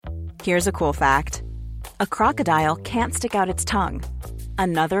Here's a cool fact. A crocodile can't stick out its tongue.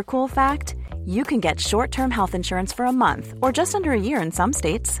 Another cool fact, you can get short-term health insurance for a month or just under a year in some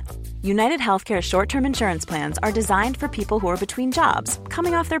states. United Healthcare short-term insurance plans are designed for people who are between jobs,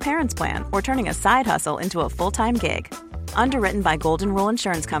 coming off their parents' plan, or turning a side hustle into a full-time gig. Underwritten by Golden Rule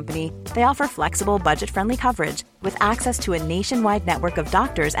Insurance Company, they offer flexible, budget-friendly coverage with access to a nationwide network of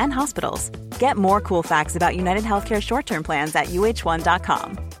doctors and hospitals. Get more cool facts about United Healthcare short-term plans at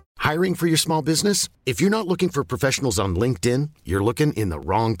uh1.com. Hiring for your small business? If you're not looking for professionals on LinkedIn, you're looking in the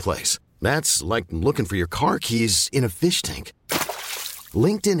wrong place. That's like looking for your car keys in a fish tank.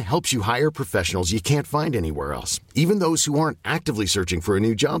 LinkedIn helps you hire professionals you can't find anywhere else, even those who aren't actively searching for a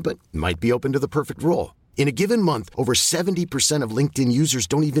new job but might be open to the perfect role. In a given month, over 70% of LinkedIn users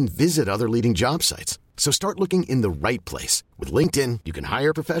don't even visit other leading job sites. So start looking in the right place. With LinkedIn, you can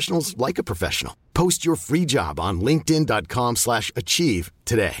hire professionals like a professional. Post your free job on linkedin.com/achieve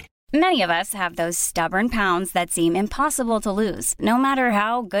today. Many of us have those stubborn pounds that seem impossible to lose, no matter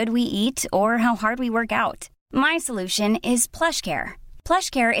how good we eat or how hard we work out. My solution is PlushCare.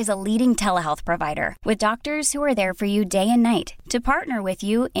 PlushCare is a leading telehealth provider with doctors who are there for you day and night to partner with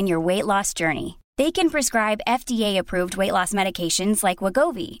you in your weight loss journey. They can prescribe FDA-approved weight loss medications like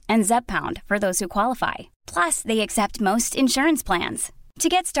Wegovy and Zepbound for those who qualify. Plus, they accept most insurance plans. To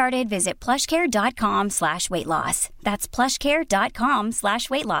get started, visit plushcare.com/weightloss. That's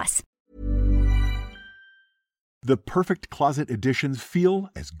plushcare.com/weightloss. The perfect closet additions feel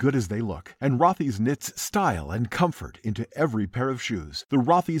as good as they look, and Rothy's knits style and comfort into every pair of shoes. The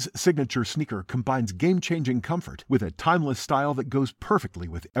Rothy's signature sneaker combines game-changing comfort with a timeless style that goes perfectly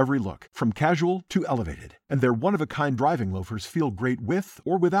with every look, from casual to elevated. And their one-of-a-kind driving loafers feel great with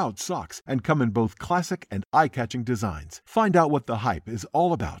or without socks and come in both classic and eye-catching designs. Find out what the hype is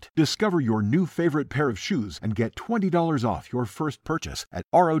all about. Discover your new favorite pair of shoes and get $20 off your first purchase at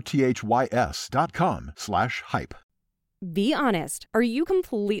rothys.com/hype. Be honest, are you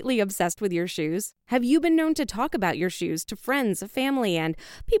completely obsessed with your shoes? Have you been known to talk about your shoes to friends, family, and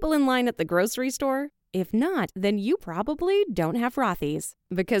people in line at the grocery store? If not, then you probably don't have Rothy's.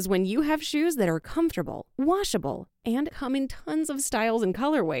 Because when you have shoes that are comfortable, washable, and come in tons of styles and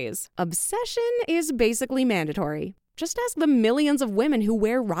colorways, obsession is basically mandatory. Just ask the millions of women who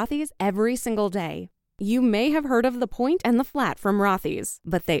wear Rothy's every single day. You may have heard of the Point and the Flat from Rothy's,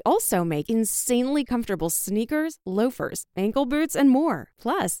 but they also make insanely comfortable sneakers, loafers, ankle boots, and more.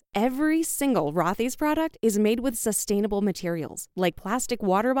 Plus, every single Rothy's product is made with sustainable materials, like plastic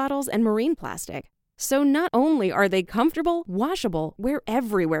water bottles and marine plastic. So not only are they comfortable, washable, wear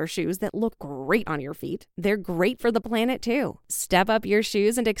everywhere shoes that look great on your feet, they're great for the planet too. Step up your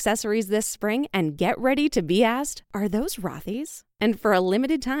shoes and accessories this spring and get ready to be asked, are those Rothy's? And for a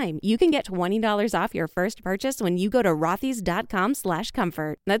limited time, you can get $20 off your first purchase when you go to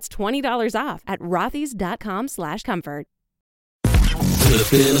rothys.com/comfort. That's $20 off at rothys.com/comfort. The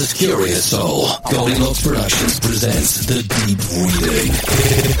Fearless Curious Soul. Goldilocks Productions presents The Deep Reading,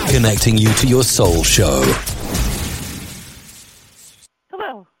 connecting you to your soul show.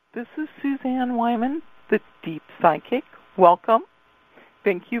 Hello, this is Suzanne Wyman, the Deep Psychic. Welcome.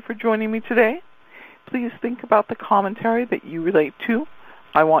 Thank you for joining me today. Please think about the commentary that you relate to.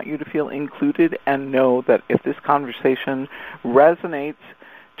 I want you to feel included and know that if this conversation resonates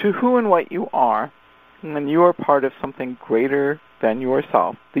to who and what you are, then you are part of something greater than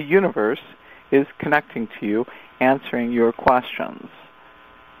yourself. The universe is connecting to you, answering your questions.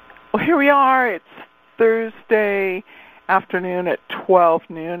 Well, here we are. It's Thursday afternoon at 12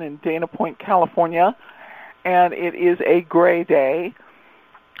 noon in Dana Point, California, and it is a gray day.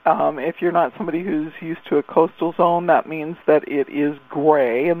 If you're not somebody who's used to a coastal zone, that means that it is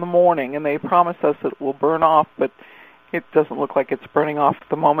gray in the morning, and they promise us it will burn off, but it doesn't look like it's burning off at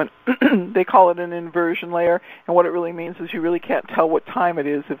the moment. They call it an inversion layer, and what it really means is you really can't tell what time it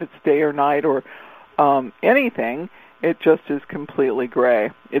is, if it's day or night or anything. It just is completely gray.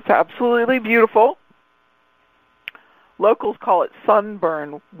 It's absolutely beautiful. Locals call it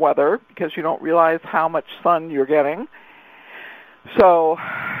sunburn weather because you don't realize how much sun you're getting. So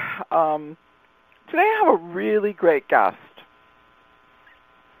today I have a really great guest.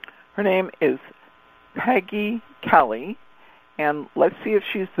 Her name is Peggy Kelly, and let's see if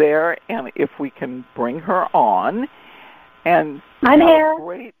she's there and if we can bring her on. And I'm here.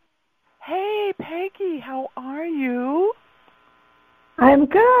 Great. Hey, Peggy, how are you? I'm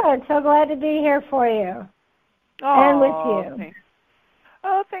good. So glad to be here for you and with you.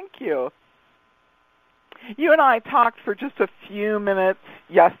 Thank you. You and I talked for just a few minutes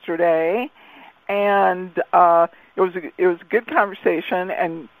yesterday, and it was a good conversation,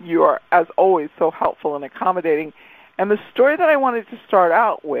 and you are, as always, so helpful and accommodating. And the story that I wanted to start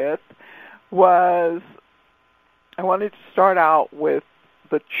out with was, the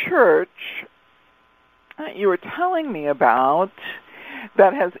church that you were telling me about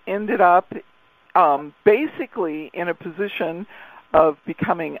that has ended up basically in a position of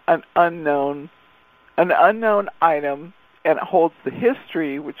becoming an unknown item, and it holds the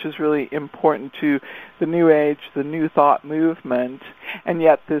history, which is really important to the New Age, the New Thought movement, and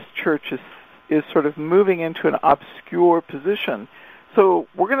yet this church is sort of moving into an obscure position. So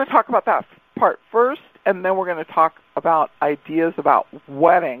we're going to talk about that part first, and then we're going to talk about ideas about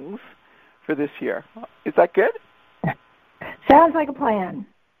weddings for this year. Is that good? Sounds like a plan.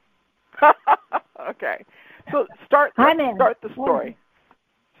 Okay. So start the story.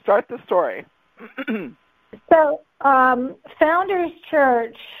 Start the story. So Founders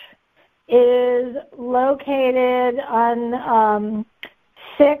Church is located on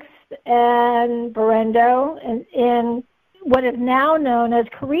 6th and Berendo in what is now known as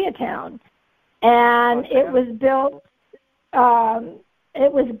Koreatown. And it was built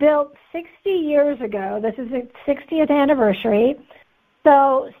 60 years ago. This is its 60th anniversary.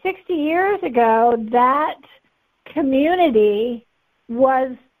 So 60 years ago, that community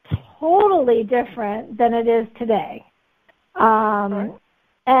was totally different than it is today. And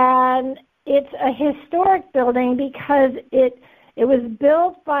it's a historic building because it was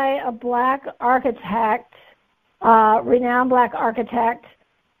built by a black architect, renowned black architect,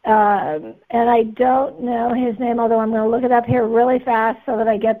 and I don't know his name, although I'm going to look it up here really fast so that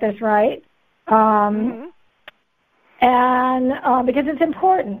I get this right. And because it's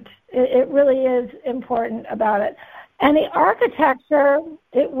important. It really is important about it. And the architecture,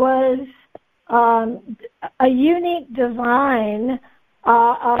 it was a unique design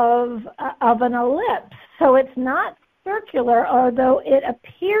of an ellipse. So it's not circular, although it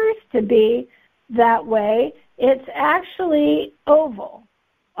appears to be that way. It's actually oval.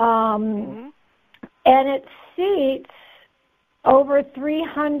 And it seats over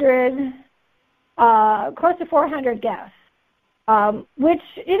 300, close to 400 guests, which,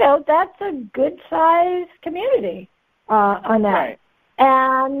 that's a good-sized community on that. Right.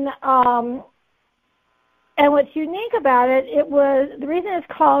 And what's unique about it, the reason it's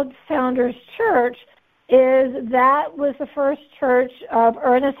called Founders Church is that was the first church of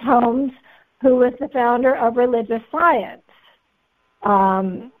Ernest Holmes, who was the founder of religious science.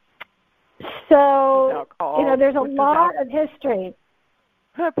 So, there's a lot of history.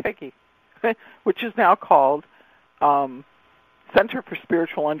 Peggy, which is now called Center for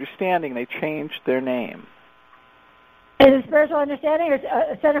Spiritual Understanding. They changed their name. Is it Spiritual Understanding or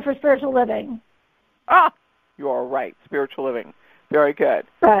Center for Spiritual Living? Ah, you are right. Spiritual Living. Very good.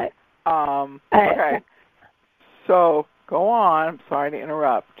 Right. Okay. So, go on. I'm sorry to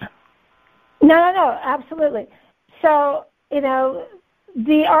interrupt. No, absolutely. So,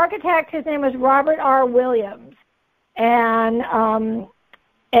 the architect, his name was Robert R. Williams, and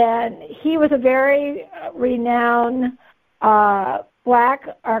he was a very renowned black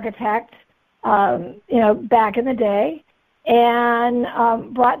architect, back in the day, and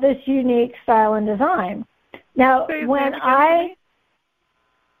brought this unique style and design. Now,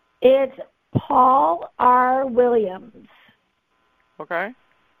 it's Paul R. Williams. Okay.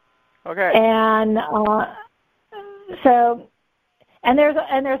 And and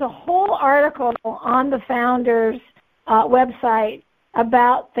there's a whole article on the Founders website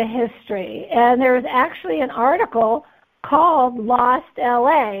about the history, and there's actually an article called Lost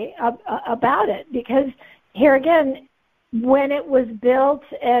LA about it, because here again, when it was built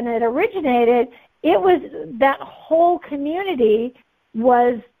and it originated, that whole community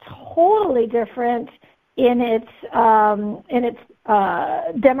was totally different in its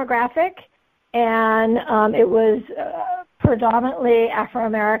demographic, and it was predominantly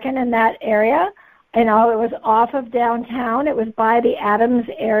Afro-American in that area. It was off of downtown. It was by the Adams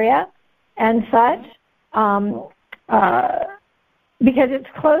area and such, because it's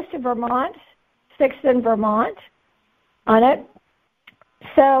close to Vermont, 6th and Vermont on it.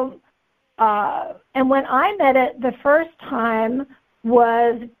 So, and when I met it the first time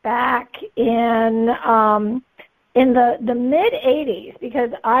was back in the mid '80s,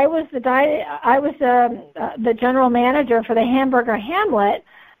 because I was the general manager for the Hamburger Hamlet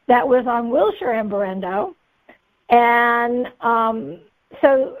that was on Wilshire and Berendo, and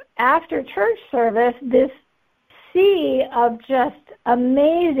so after church service, this sea of just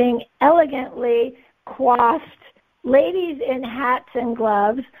amazing, elegantly coiffed ladies in hats and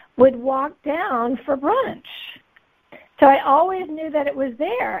gloves would walk down for brunch. So I always knew that it was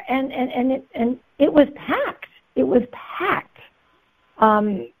there, and it was packed. It was packed.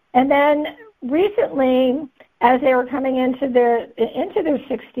 And then recently, as they were coming into their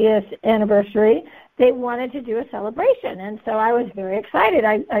 60th anniversary, they wanted to do a celebration. And so I was very excited.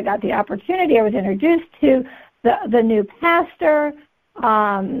 I got the opportunity. I was introduced to the new pastor,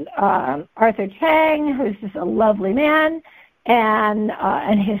 Arthur Chang, who's just a lovely man, and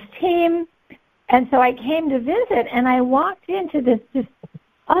his team. And so I came to visit, and I walked into this just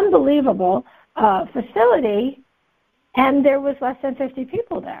unbelievable facility, and there was less than 50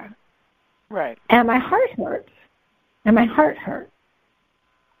 people there. Right. And my heart hurt.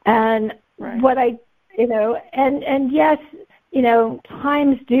 And right. What I, and yes,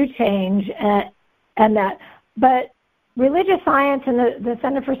 times do change and that, but religious science and the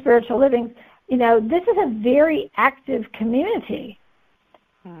Center for Spiritual Living, this is a very active community.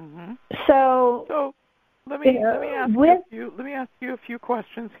 Mm-hmm. So let me ask you a few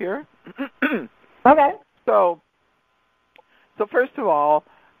questions here. Okay. So first of all,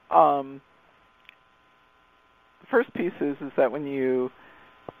 the first piece is that a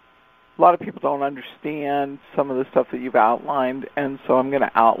lot of people don't understand some of the stuff that you've outlined, and so I'm going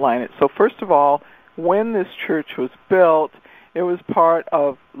to outline it. So first of all, when this church was built, it was part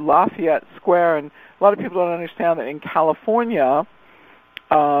of Lafayette Square, and a lot of people don't understand that in California,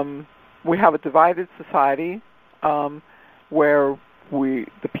 we have a divided society where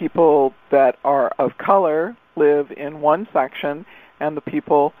the people that are of color live in one section, and the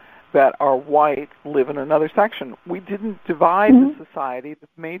people that are white live in another section. We didn't divide the society. The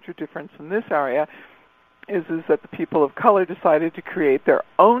major difference in this area is that the people of color decided to create their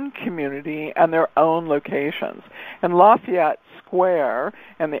own community and their own locations. And Lafayette Square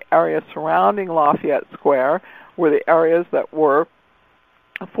and the area surrounding Lafayette Square were the areas that were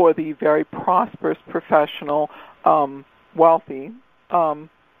for the very prosperous, professional, wealthy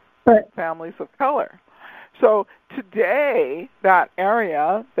families of color. So today, that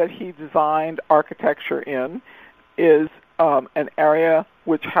area that he designed architecture in is an area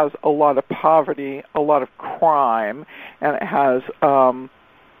which has a lot of poverty, a lot of crime, and it has a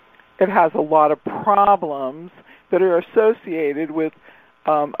lot of problems that are associated with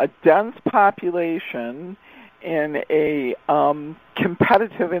a dense population in a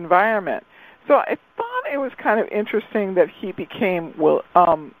competitive environment. So I thought it was kind of interesting that he became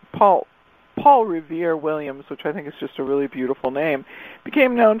Paul Revere Williams, which I think is just a really beautiful name,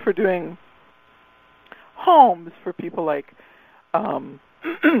 became known for doing homes for people like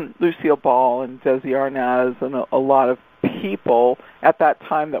Lucille Ball and Desi Arnaz and a lot of people at that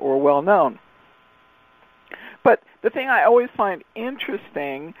time that were well known. But the thing I always find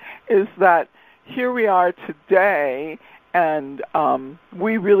interesting is that here we are today, and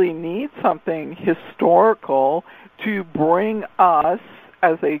we really need something historical to bring us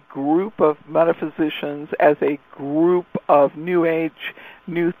as a group of metaphysicians, as a group of New Age,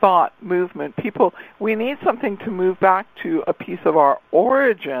 New Thought movement people. We need something to move back to a piece of our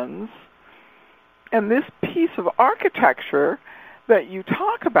origins. And this piece of architecture that you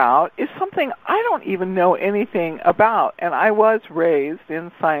talk about is something I don't even know anything about. And I was raised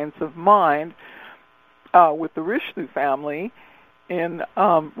in science of mind with the Richelieu family in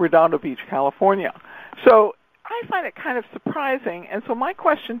Redondo Beach, California. So I find it kind of surprising. And so my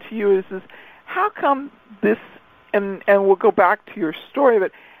question to you is how come this, and we'll go back to your story,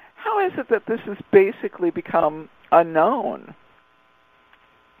 but how is it that this has basically become unknown?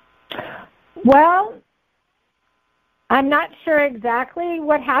 Well, I'm not sure exactly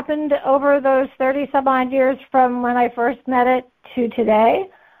what happened over those 30-some-odd years from when I first met it to today.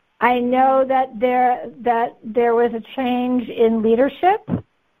 I know that there was a change in leadership.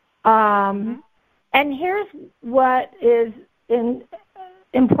 And here's what is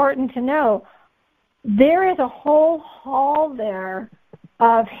important to know. There is a whole hall there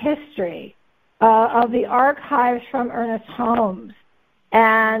of history, of the archives from Ernest Holmes,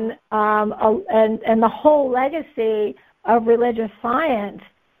 and the whole legacy of religious science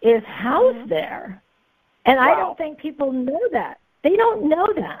is housed there. And wow. I don't think people know that. They don't know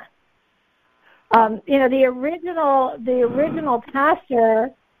that. The original pastor,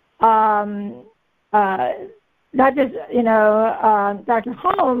 not just, Dr.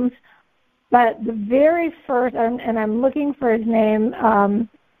 Holmes, but the very first, and I'm looking for his name,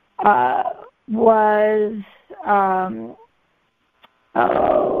 was,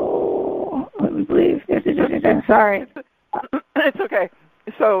 let me believe. I'm sorry. It's okay.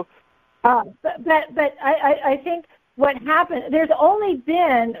 So, but I think what happened, there's only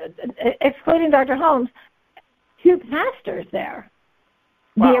been, excluding Dr. Holmes, 2 pastors there.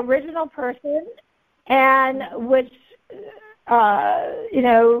 Wow. The original person, and which,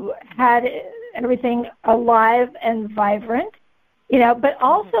 had everything alive and vibrant, but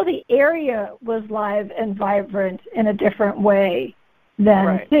also the area was live and vibrant in a different way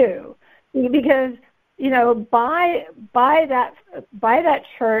then too, because by that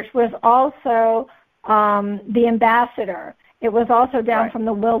church was also the Ambassador. It was also down from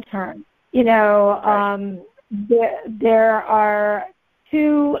the Wiltern. There are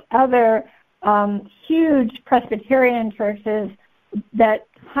two other huge Presbyterian churches that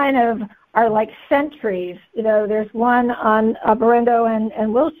kind of are like sentries. There's one on Berendo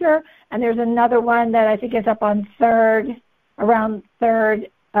and Wilshire, and there's another one that I think is up on around 3rd,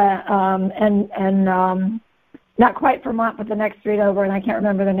 and not quite Vermont, but the next street over, and I can't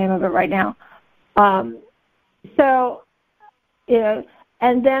remember the name of it right now. And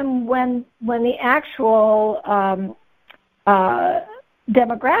then when the actual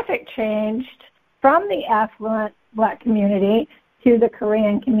demographic changed from the affluent Black community to the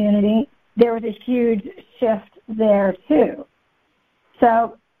Korean community, there was a huge shift there too.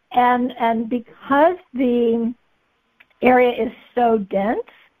 So, and because the area is so dense,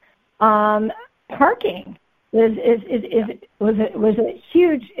 parking was a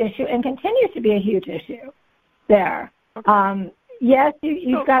huge issue and continues to be a huge issue there. Okay. Yes,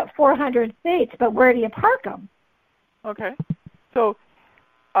 you've got 400 seats, but where do you park them? Okay. So,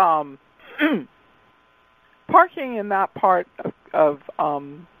 parking in that part of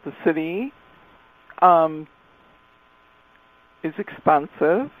the city is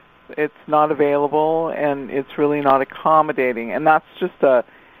expensive. It's not available, and it's really not accommodating. And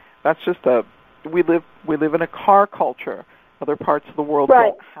we live in a car culture. Other parts of the world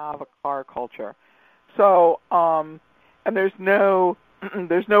don't have a car culture. So, and there's no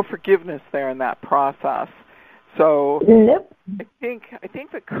forgiveness there in that process. So I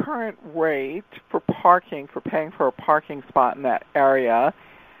think the current rate for paying for a parking spot in that area,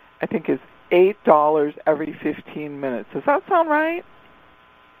 I think is $8 every 15 minutes. Does that sound right?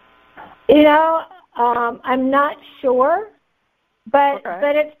 I'm not sure, but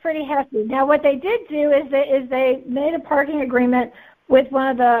it's pretty hefty. Now, what they did do is they made a parking agreement with one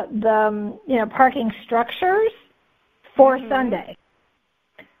of the parking structures for Sunday.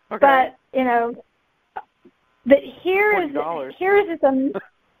 Okay. But but here's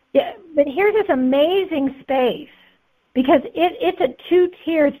this amazing space, because it's a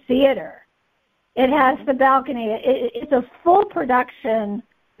 2-tiered theater. It has the balcony. It's a full production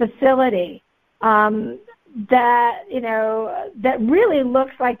facility that really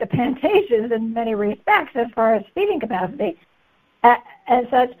looks like the Pantages in many respects as far as seating capacity. As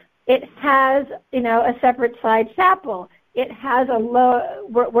such, it has a separate side chapel. It has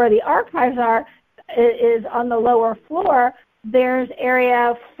where the archives are is on the lower floor. There's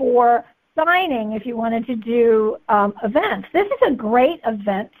area for signing if you wanted to do events. This is a great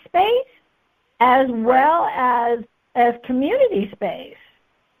event space as well as community space.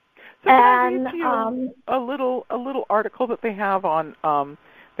 So can I read to you a little article that they have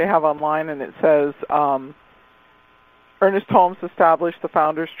online, and it says Ernest Holmes established the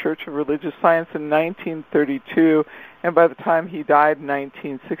Founders Church of Religious Science in 1932, and by the time he died in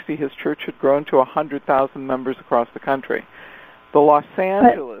 1960, his church had grown to 100,000 members across the country. The Los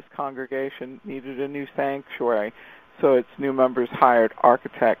Angeles congregation needed a new sanctuary, so its new members hired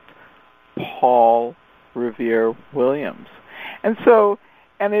architect Paul Revere Williams. And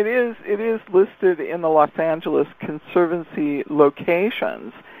it is listed in the Los Angeles Conservancy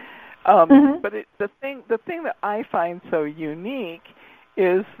locations. But the thing that I find so unique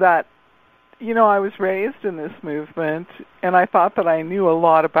is that, I was raised in this movement, and I thought that I knew a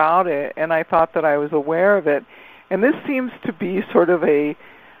lot about it, and I thought that I was aware of it. And this seems to be sort of a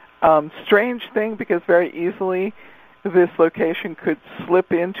strange thing, because very easily this location could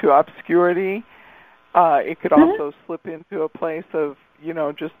slip into obscurity. It could also slip into a place of,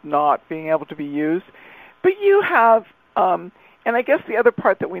 just not being able to be used. But you have, and I guess the other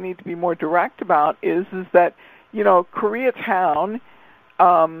part that we need to be more direct about is that, Koreatown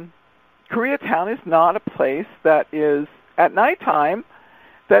is not a place that is, at nighttime,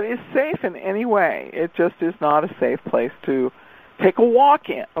 that is safe in any way. It just is not a safe place to take a walk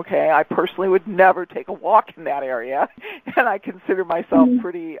in, okay? I personally would never take a walk in that area, and I consider myself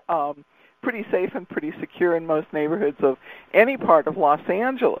pretty safe and pretty secure in most neighborhoods of any part of Los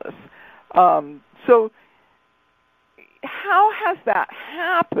Angeles. So how has that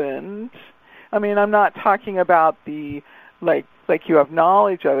happened? I mean, I'm not talking about the, like you have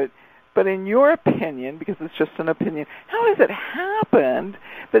knowledge of it, but in your opinion, because it's just an opinion, how has it happened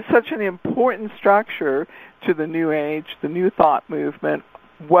that such an important structure to the New Age, the New Thought movement,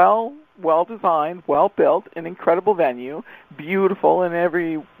 well-designed, well-built, an incredible venue, beautiful in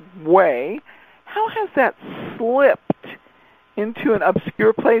every way, how has that slipped into an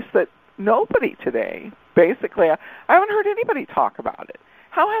obscure place that nobody today, basically, I haven't heard anybody talk about it.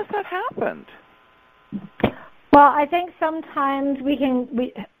 How has that happened? Well, I think sometimes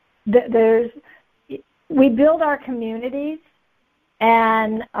we build our communities,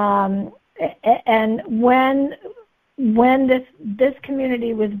 and when this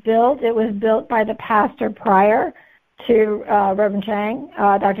community was built, it was built by the pastor prior to Reverend Chang,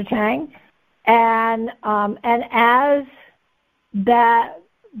 Dr. Chang, and as that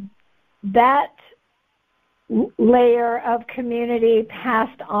layer of community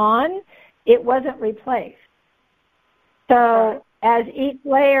passed on, it wasn't replaced. So as each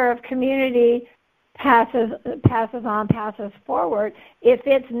layer of community passes forward, if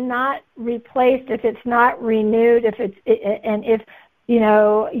it's not replaced, if it's not renewed, if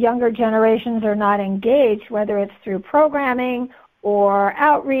younger generations are not engaged, whether it's through programming or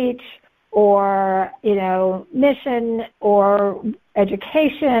outreach or mission or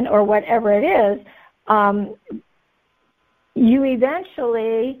education or whatever it is, you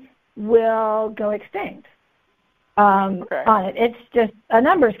eventually will go extinct on it. It's just a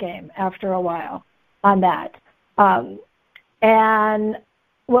numbers game after a while on that. And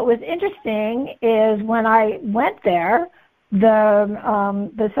what was interesting is when I went there, the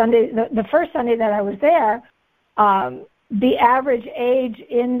first Sunday that I was there, the average age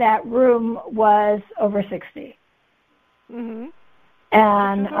in that room was over 60. Mm-hmm.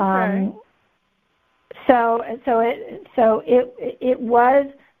 And so it was,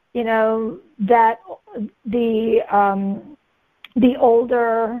 that the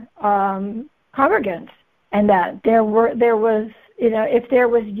older congregants, and that there was, if there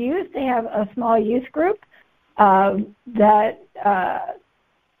was youth, they have a small youth group that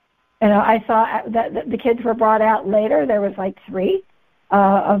I saw that the kids were brought out later. There was like 3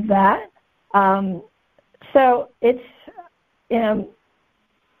 of that. So it's,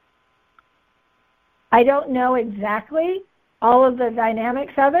 I don't know exactly all of the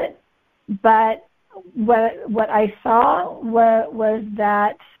dynamics of it, but what I saw was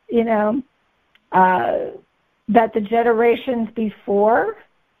that, that the generations before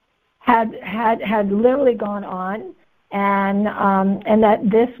had literally gone on, and that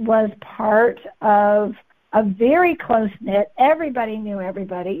this was part of a very close-knit, everybody knew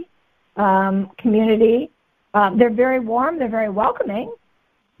everybody, community. They're very warm, they're very welcoming,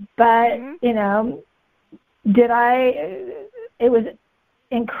 but, it was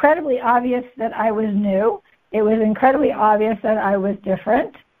incredibly obvious that I was new. It was incredibly obvious that I was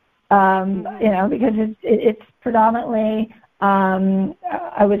different, because it's predominantly,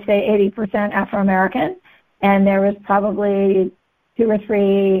 I would say 80% Afro-American, and there was probably 2 or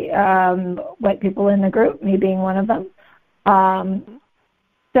 3 white people in the group, me being one of them.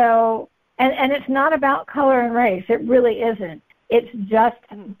 So, and it's not about color and race. It really isn't. It's just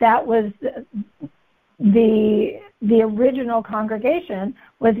that was the original congregation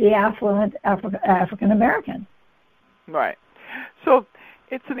was the affluent African American. Right. So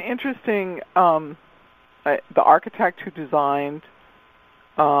it's an interesting. The architect who designed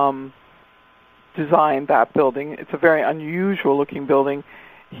that building. It's a very unusual looking building.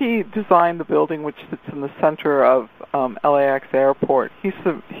 He designed the building which sits in the center of LAX Airport. He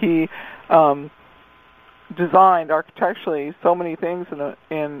designed architecturally so many things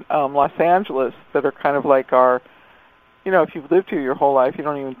in Los Angeles that are kind of like our, if you've lived here your whole life, you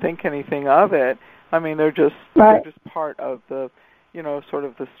don't even think anything of it. I mean, they're just part of the, sort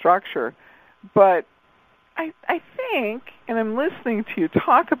of the structure. But I think, and I'm listening to you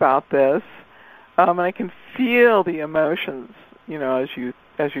talk about this, and I can feel the emotions, as you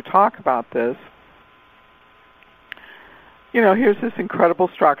talk about this. Here's this incredible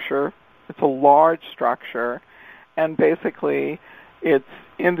structure. It's a large structure, and basically it's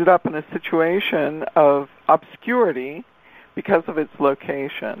ended up in a situation of obscurity because of its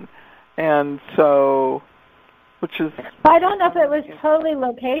location. And so, which is... I don't know if it was totally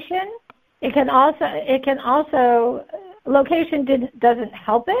location. It can also location doesn't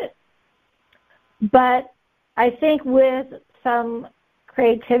help it, but I think with some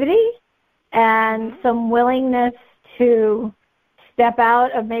creativity and some willingness to step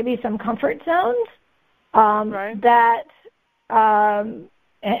out of maybe some comfort zones, that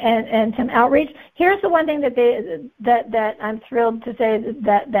and some outreach. Here's the one thing that I'm thrilled to say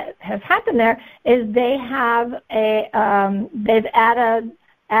that has happened there is they have they've added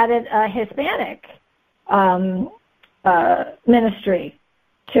a Hispanic ministry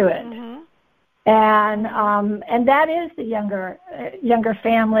to it, and that is the younger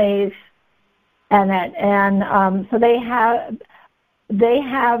families, and so they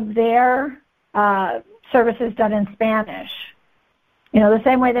have their services done in Spanish, The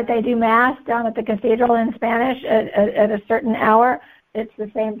same way that they do Mass down at the cathedral in Spanish at a certain hour, it's the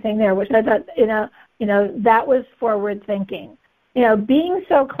same thing there, which I thought, that was forward thinking. Being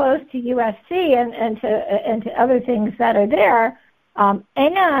so close to USC and to other things that are there,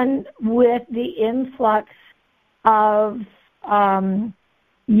 and with the influx of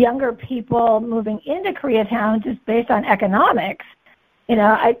younger people moving into Koreatown just based on economics,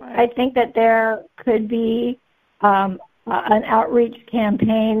 I think that there could be an outreach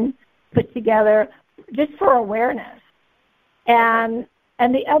campaign put together just for awareness. And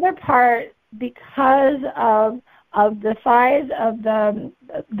the other part, because of the size of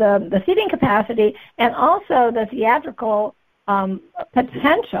the seating capacity and also the theatrical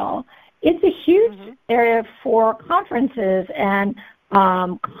potential, it's a huge area for conferences and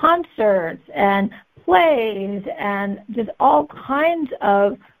concerts and plays and just all kinds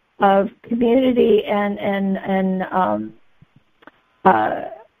of community and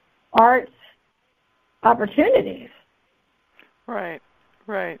arts opportunities. Right.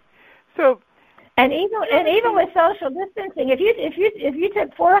 So, and even with social distancing, if you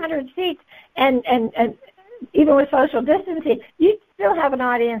took 400 seats and even with social distancing, you'd still have an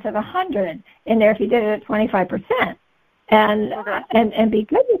audience of 100 in there if you did it at 25%, and be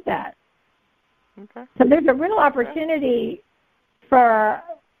good with that. Okay. So there's a real opportunity for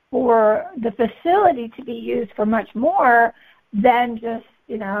the facility to be used for much more than just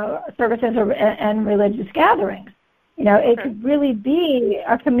services and religious gatherings. It could really be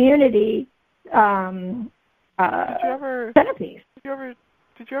a community centerpiece.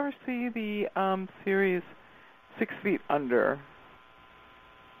 Did you ever see the series 6 Feet Under?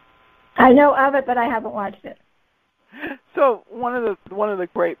 I know of it, but I haven't watched it. So one of the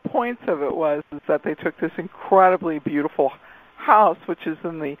great points of it is that they took this incredibly beautiful house, which is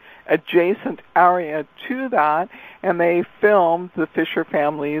in the adjacent area to that, and they filmed the Fisher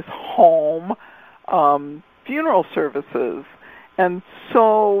family's home funeral services. And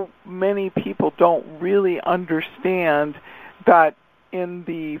so many people don't really understand that in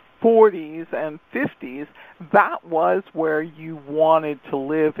the 40s and 50s, that was where you wanted to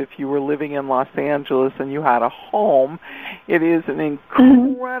live if you were living in Los Angeles and you had a home. It is an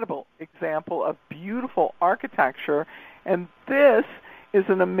incredible example of beautiful architecture, and this is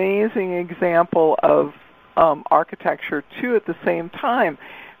an amazing example of architecture, too, at the same time.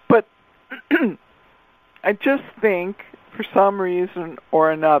 But I just think, for some reason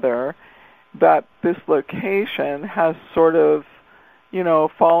or another, that this location has sort of,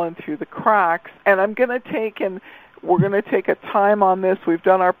 fallen through the cracks. And we're going to take a time on this. We've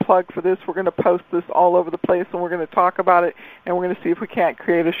done our plug for this. We're going to post this all over the place, and we're going to talk about it, and we're going to see if we can't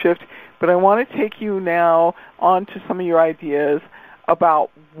create a shift. But I want to take you now on to some of your ideas about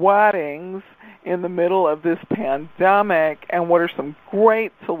weddings in the middle of this pandemic, and what are some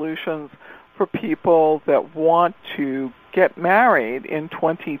great solutions for people that want to get married in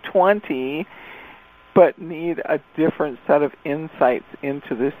 2020 but need a different set of insights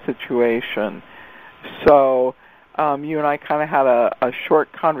into this situation. So you and I kind of had a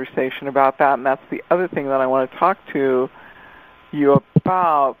short conversation about that, and that's the other thing that I want to talk to you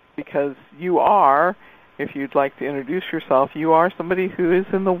about, because you are, if you'd like to introduce yourself, you are somebody who is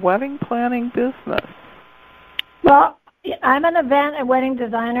in the wedding planning business. Well, I'm an event and wedding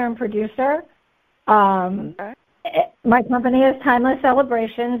designer and producer. Okay. My company is Timeless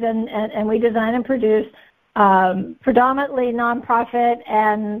Celebrations, and we design and produce predominantly nonprofit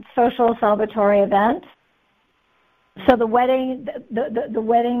and social celebratory events. So the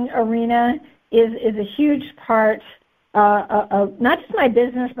wedding arena is a huge part of not just my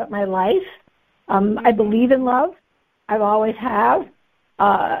business but my life. I believe in love. I've always have,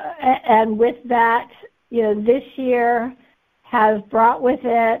 and with that, this year has brought with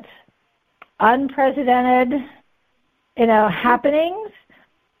it unprecedented happenings,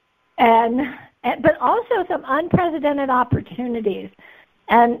 but also some unprecedented opportunities.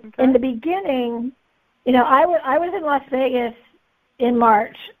 And in the beginning, I was in Las Vegas in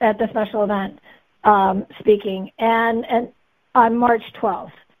March at the special event speaking, and on March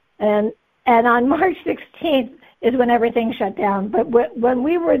 12th, and on March 16th is when everything shut down. But when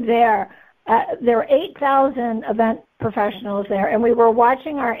we were there were 8,000 event professionals there, and we were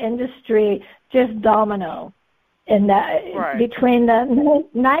watching our industry just domino. In that, between the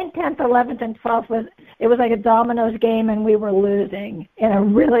 9th, 10th, 11th, and 12th, it was like a dominoes game, and we were losing in a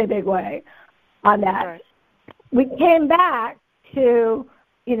really big way on that. Right. We came back to,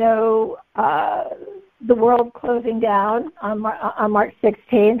 the world closing down on March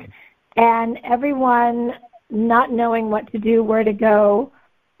 16th, and everyone not knowing what to do, where to go,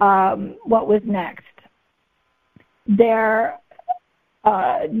 what was next. There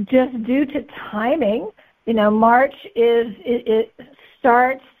just due to timing. March it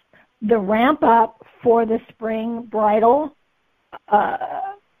starts the ramp up for the spring bridal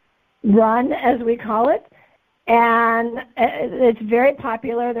run, as we call it, and it's very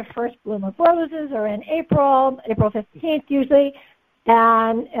popular. The first bloom of roses are in April 15th usually,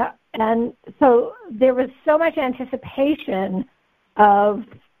 and so there was so much anticipation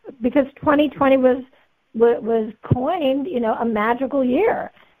because 2020 was coined, a magical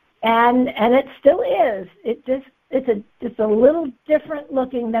year, and it still is. It's a little different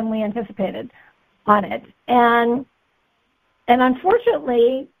looking than we anticipated on it, and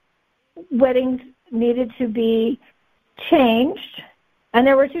unfortunately, weddings needed to be changed, and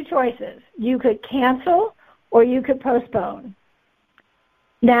there were two choices. You could cancel or you could postpone.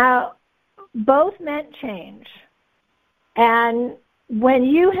 Now, both meant change, and when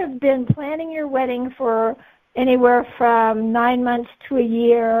you have been planning your wedding for anywhere from 9 months to a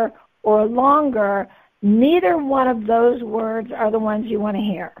year or longer, neither one of those words are the ones you want to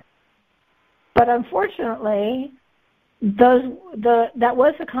hear. But unfortunately, that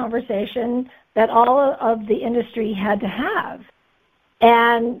was a conversation that all of the industry had to have.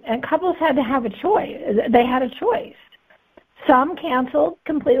 And couples had to have a choice. They had a choice. Some canceled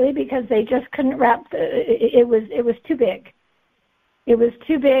completely because they just couldn't wrap. It was too big. It was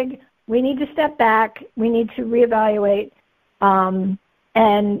too big. We need to step back. We need to reevaluate, and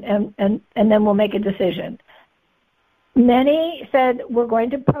then we'll make a decision. Many said we're going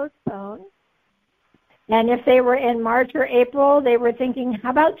to postpone. And if they were in March or April, they were thinking, how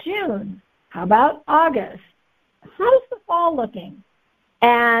about June? How about August? How's the fall looking?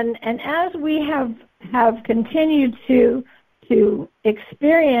 And as we have continued to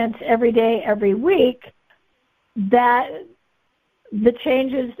experience every day, every week, that the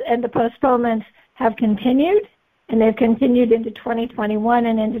changes and the postponements have continued, and they've continued into 2021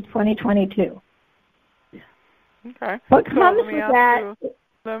 and into 2022. Okay. What comes with that?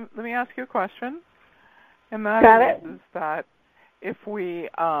 Let me ask you a question. And that is that if we,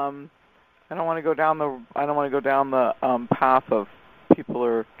 I don't want to go down the path of people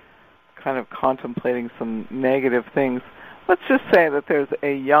are kind of contemplating some negative things. Let's just say that there's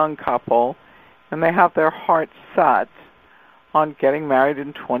a young couple, and they have their hearts set on getting married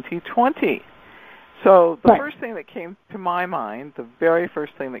in 2020. So the first thing that came to my mind, the very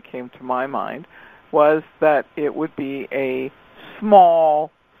first thing that came to my mind, was that it would be a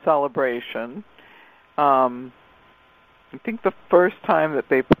small celebration. I think the first time that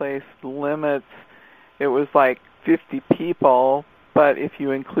they placed limits, it was like 50 people, but if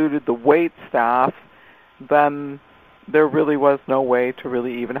you included the wait staff, then there really was no way to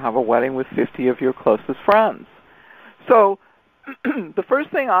really even have a wedding with 50 of your closest friends. So the first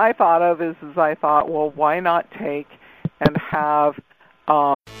thing I thought of is I thought, well, why not take and have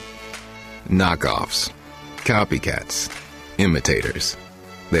knockoffs, copycats, imitators.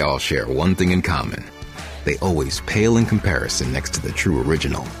 They all share one thing in common. They always pale in comparison next to the true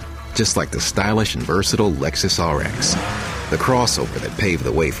original. Just like the stylish and versatile Lexus RX, the crossover that paved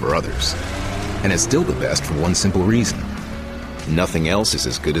the way for others. And it's still the best for one simple reason. Nothing else is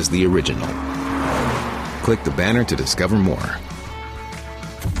as good as the original. Click the banner to discover more.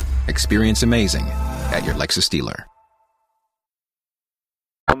 Experience amazing at your Lexus dealer.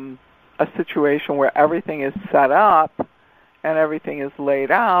 A situation where everything is set up and everything is laid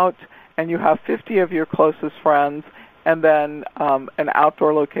out, and you have 50 of your closest friends, and then an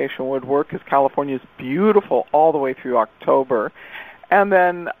outdoor location would work, because California is beautiful all the way through October. And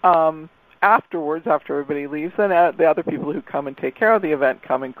then afterwards, after everybody leaves, then the other people who come and take care of the event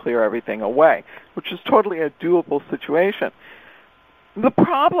come and clear everything away, which is totally a doable situation. The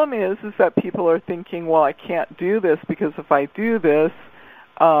problem is that people are thinking, well, I can't do this because if I do this,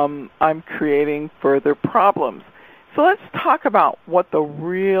 I'm creating further problems. So let's talk about what the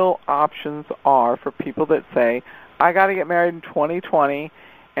real options are for people that say, I got to get married in 2020,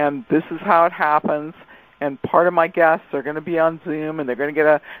 and this is how it happens, and part of my guests are going to be on Zoom, and they're going to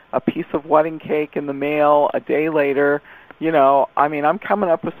get a piece of wedding cake in the mail a day later. I'm coming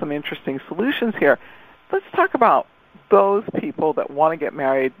up with some interesting solutions here. Let's talk about those people that want to get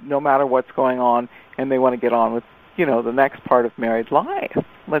married no matter what's going on, and they want to get on with, the next part of married life.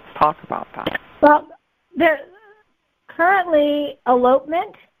 Let's talk about that. Well, currently,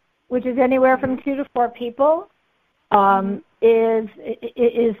 elopement, which is anywhere from 2 to 4 people, is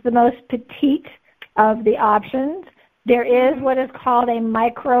the most petite of the options. There is what is called a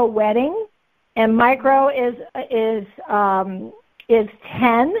micro wedding, and micro is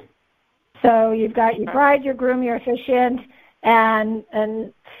 10. So you've got your bride, your groom, your officiant, and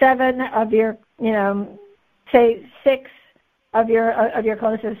 7 of your, say 6 of your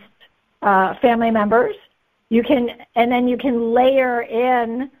closest family members. And then you can layer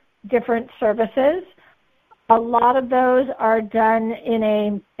in different services. A lot of those are done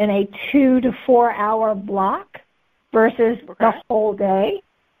in a 2 to 4 hour block versus the whole day.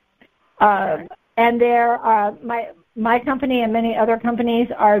 And there are my company and many other companies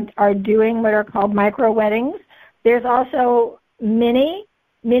are doing what are called micro weddings. There's also mini.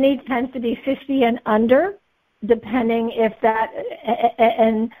 Mini tends to be 50 and under, depending if that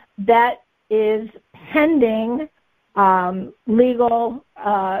is pending legal,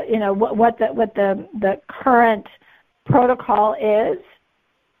 what the current protocol is,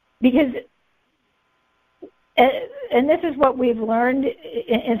 because, and this is what we've learned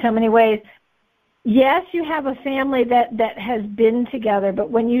in so many ways. Yes, you have a family that has been together, but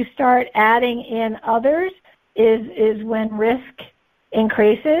when you start adding in others is when risk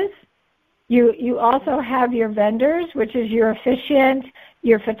increases. You also have your vendors, which is your officiant,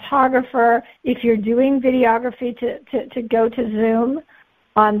 your photographer. If you're doing videography, to go to Zoom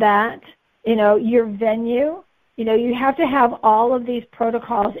on that. Your venue. You have to have all of these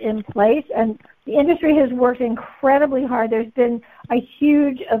protocols in place, and the industry has worked incredibly hard. There's been a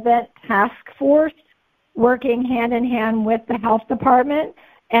huge event task force working hand in hand with the health department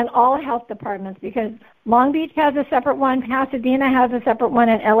and all health departments, because Long Beach has a separate one, Pasadena has a separate one,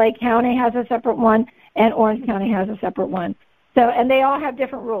 and LA County has a separate one, and Orange County has a separate one. So, and they all have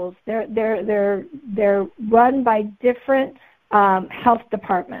different rules. They're run by different health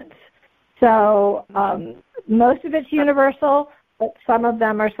departments. So most of it's universal, but some of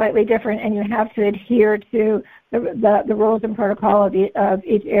them are slightly different, and you have to adhere to the rules and protocol of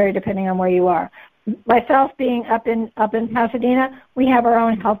each area depending on where you are. Myself being up in Pasadena, we have our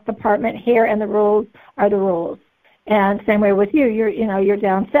own health department here, and the rules are the rules. And same way with you, you're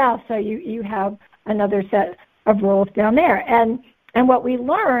down south, so you have another set of rules down there. And what we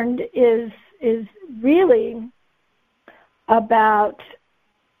learned is really about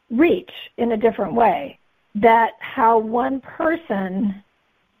reach in a different way, that how one person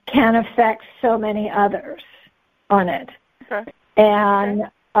can affect so many others on it. Okay. And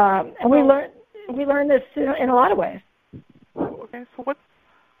we learn this in a lot of ways. Okay, so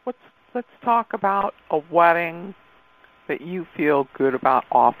let's talk about a wedding that you feel good about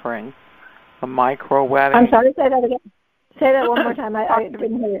offering, a micro wedding. I'm sorry, say that again. Say that one more time. I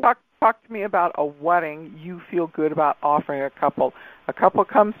didn't hear you. Talk to me about a wedding you feel good about offering a couple. A couple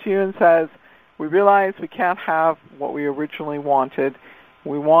comes to you and says, we realize we can't have what we originally wanted.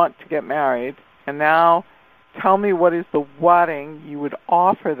 We want to get married. And now tell me, what is the wedding you would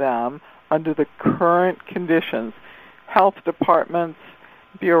offer them under the current conditions? Health departments,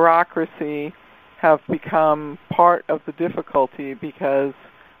 bureaucracy have become part of the difficulty, because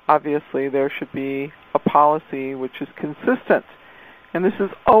obviously there should be a policy which is consistent. And this is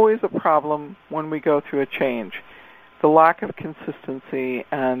always a problem when we go through a change. The lack of consistency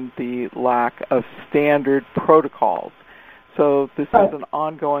and the lack of standard protocols. So this is an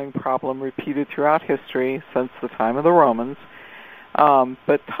ongoing problem repeated throughout history since the time of the Romans.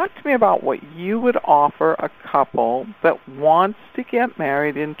 But talk to me about what you would offer a couple that wants to get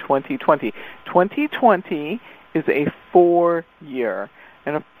married in 2020. 2020 is a 4-year,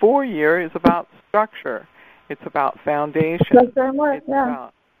 and a 4-year is about structure. It's about foundation.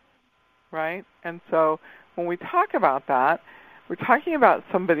 Right? And so when we talk about that, we're talking about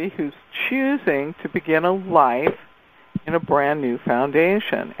somebody who's choosing to begin a life in a brand new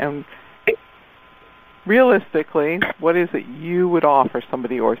foundation. And realistically, what is it you would offer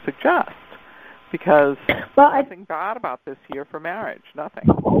somebody or suggest? Because nothing bad about this year for marriage, nothing.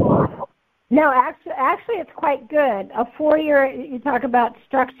 No, actually it's quite good. A 4-year, you talk about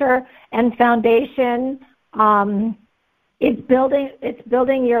structure and foundation. It's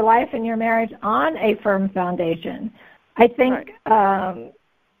building your life and your marriage on a firm foundation. I think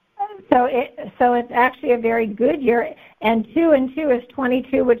so it's actually a very good year, and 2 and 2 is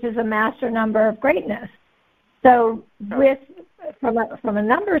 22, which is a master number of greatness. So from a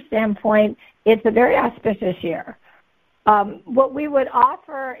number standpoint, it's a very auspicious year. What we would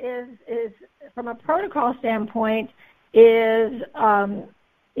offer is from a protocol standpoint is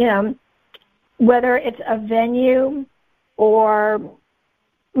whether it's a venue or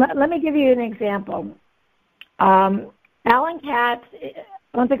let me give you an example. Alan Katz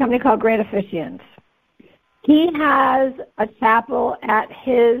owns a company called Great Officiants. He has a chapel at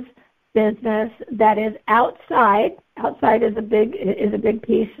his business that is outside. Outside is a big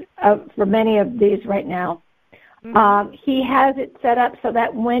piece for many of these right now. Mm-hmm. He has it set up so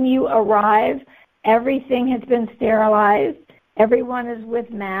that when you arrive, everything has been sterilized. Everyone is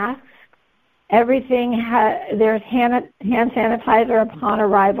with masks, Everything there's hand sanitizer upon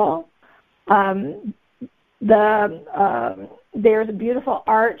arrival. There's a beautiful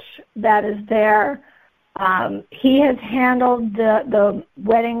arch that is there. He has handled the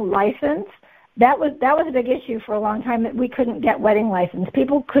wedding license. That was a big issue for a long time, that we couldn't get wedding license.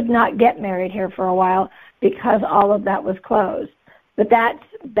 People could not get married here for a while because all of that was closed. But that's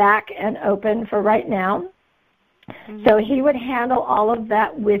back and open for right now. Mm-hmm. So he would handle all of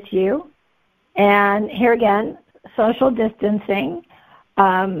that with you. And here again, social distancing.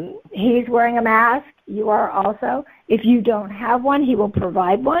 He's wearing a mask. You are also. If you don't have one, he will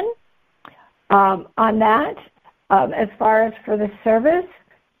provide one. On that, as far as for the service,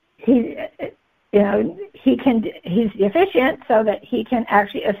 he's efficient so that he can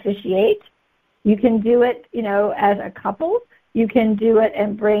actually officiate. You can do it, as a couple. You can do it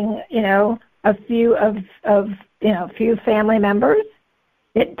and bring, a few few family members.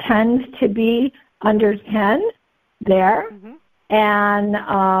 It tends to be under 10 there, and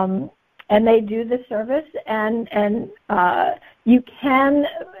they do the service, and you can,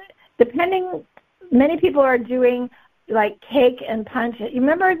 depending. Many people are doing like cake and punch. You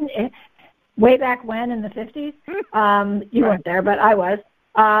remember way back when in the 50s? You weren't there, but I was.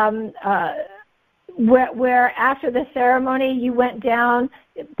 Where after the ceremony you went down,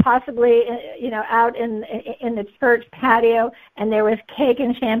 possibly out in the church patio, and there was cake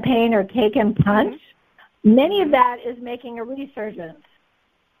and champagne or cake and punch. Mm-hmm. Many of that is making a resurgence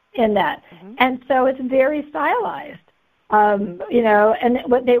in that, and so it's very stylized. And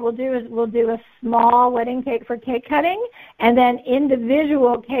what they will do is we'll do a small wedding cake for cake cutting, and then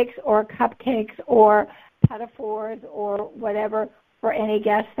individual cakes or cupcakes or petit-fours or whatever for any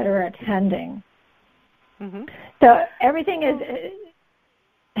guests that are attending. Mm-hmm. So everything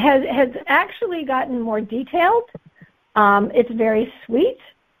has actually gotten more detailed. It's very sweet.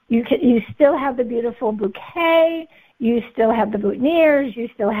 You still have the beautiful bouquet. You still have the boutonnieres. You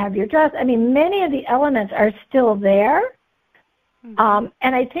still have your dress. I mean, many of the elements are still there. Mm-hmm.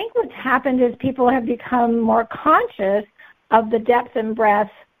 And I think what's happened is people have become more conscious of the depth and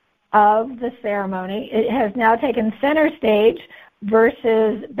breadth of the ceremony. It has now taken center stage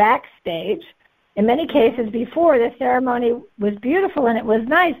versus backstage. In many cases before, the ceremony was beautiful and it was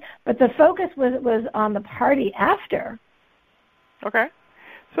nice, but the focus was on the party after. Okay.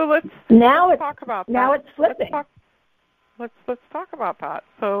 So let's talk about that. Now it's flipping. Let's talk about that.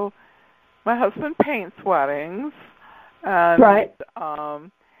 So my husband paints weddings. And, right.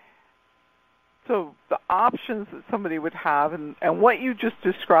 So the options that somebody would have, and what you just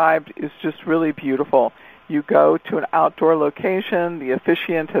described is just really beautiful. You go to an outdoor location. The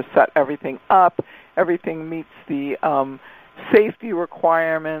officiant has set everything up. Everything meets the safety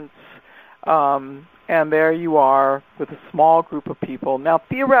requirements. And there you are with a small group of people. Now,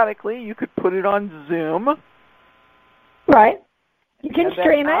 theoretically, you could put it on Zoom. Right. You can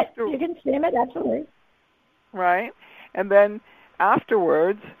stream it. You can stream it, absolutely. Right. And then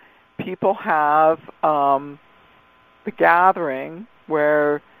afterwards, people have the gathering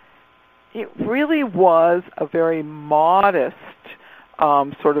where it really was a very modest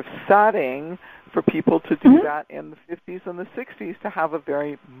sort of setting for people to do that in the 50s and the 60s, to have a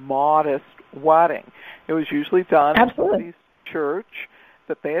very modest wedding. It was usually done at somebody's church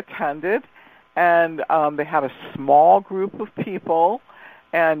that they attended, and they had a small group of people.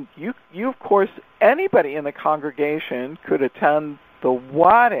 And you, of course, anybody in the congregation could attend the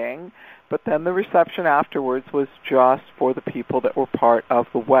wedding, but then the reception afterwards was just for the people that were part of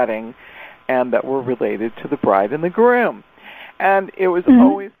the wedding and that were related to the bride and the groom. And it was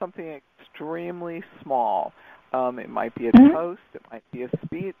always something extremely small. It might be a toast, it might be a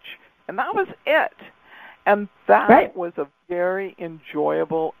speech, and that was it. And that was a very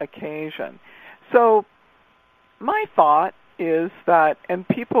enjoyable occasion. So my thought is that, and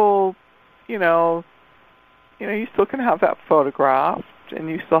people, you still can have that photographed, and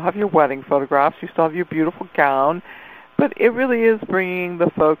you still have your wedding photographs, you still have your beautiful gown, but it really is bringing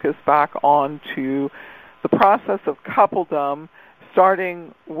the focus back onto the process of coupledom,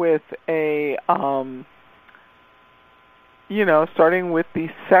 starting with starting with the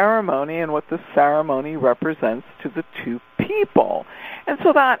ceremony and what the ceremony represents to the two people. And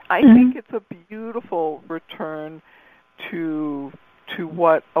so that, I think it's a beautiful return to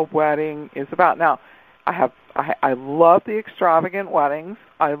what a wedding is about. Now, I love the extravagant weddings.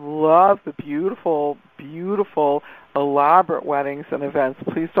 I love the beautiful, beautiful, elaborate weddings and events.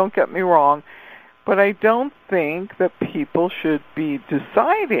 Please don't get me wrong. But I don't think that people should be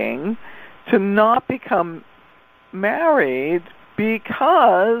deciding to not become married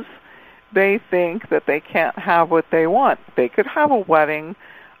because they think that they can't have what they want. They could have a wedding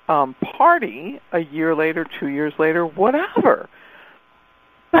party a year later, 2 years later, whatever.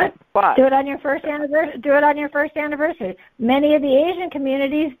 But do it on your first anniversary. Do it on your first anniversary. Many of the Asian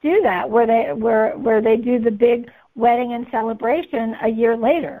communities do that, where they do the big wedding and celebration a year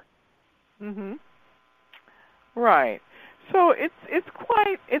later. Mhm. Right. So it's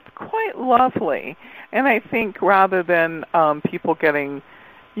quite lovely, and I think rather than people getting,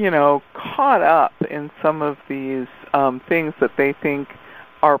 caught up in some of these things that they think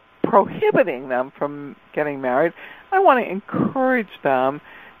are prohibiting them from getting married, I want to encourage them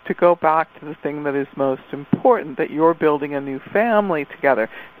to go back to the thing that is most important, that you're building a new family together.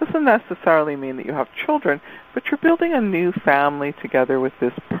 Doesn't necessarily mean that you have children, but you're building a new family together with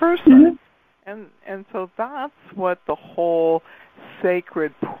this person. Mm-hmm. And so that's what the whole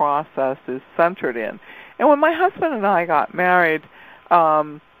sacred process is centered in. And when my husband and I got married,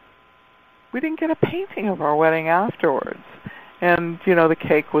 we didn't get a painting of our wedding afterwards. And, the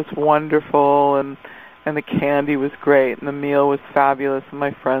cake was wonderful, and the candy was great, and the meal was fabulous, and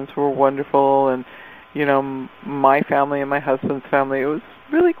my friends were wonderful, and, my family and my husband's family, it was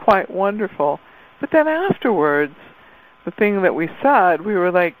really quite wonderful. But then afterwards, the thing that we said, we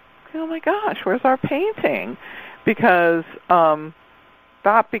were like, oh my gosh, where's our painting? Because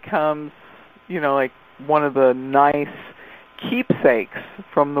that becomes, like one of the nice keepsakes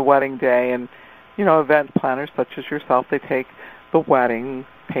from the wedding day. And, event planners such as yourself, they take the wedding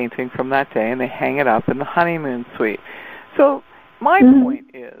painting from that day and they hang it up in the honeymoon suite. So my point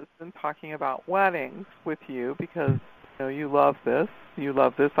is, in talking about weddings with you, because you love this,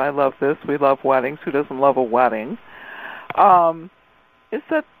 I love this, we love weddings, who doesn't love a wedding, is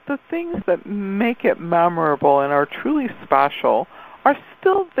that the things that make it memorable and are truly special are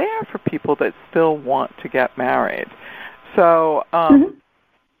still there for people that still want to get married. So,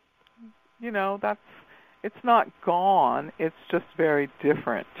 it's not gone. It's just very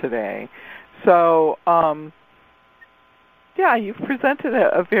different today. So, you've presented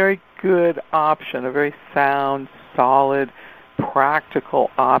a very good option, a very sound, solid,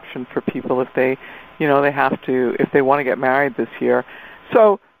 practical option for people if they, if they want to get married this year.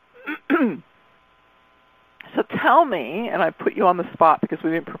 So, so tell me, and I put you on the spot because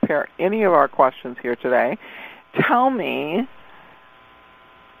we didn't prepare any of our questions here today. Tell me,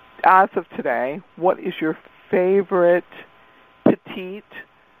 as of today, what is your favorite petite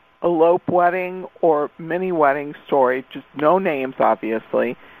elope wedding or mini wedding story? Just no names,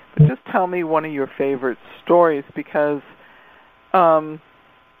 obviously, but just tell me one of your favorite stories, because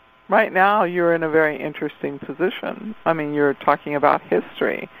right now you're in a very interesting position. I mean, you're talking about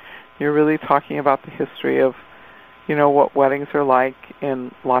history. You're really talking about the history of, what weddings are like in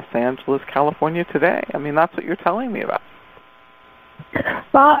Los Angeles, California today. I mean, that's what you're telling me about.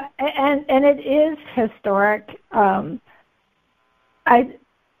 Well, and it is historic. From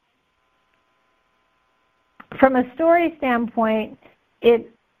a story standpoint,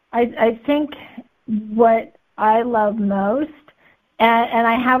 I think what I love most, and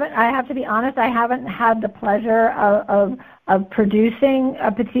I have to be honest, I haven't had the pleasure of producing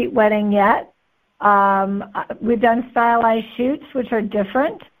a petite wedding yet. We've done stylized shoots, which are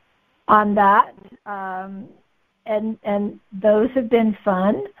different on that. And those have been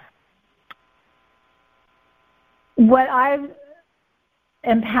fun. What I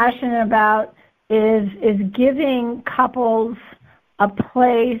am passionate about is giving couples a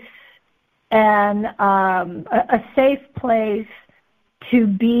place and a safe place to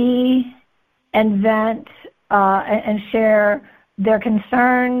be and vent and share their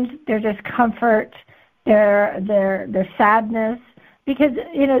concerns, their discomfort, their sadness, because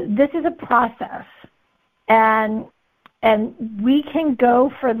this is a process. And we can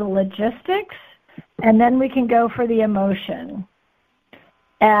go for the logistics, and then we can go for the emotion.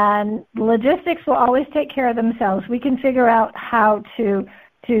 And the logistics will always take care of themselves. We can figure out how to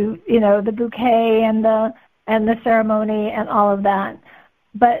the bouquet and the ceremony and all of that.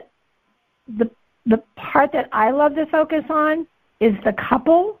 But the part that I love to focus on is the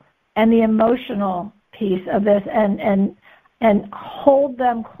couple and the emotional piece of this, and hold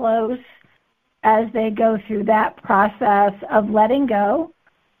them close as they go through that process of letting go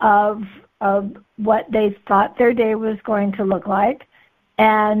of what they thought their day was going to look like,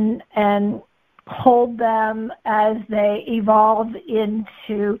 and hold them as they evolve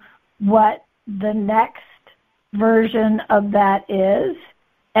into what the next version of that is,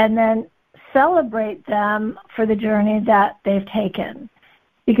 and then celebrate them for the journey that they've taken.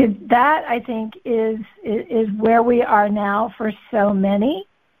 Because that, I think, is where we are now for so many.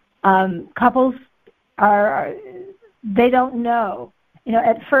 Couples they don't know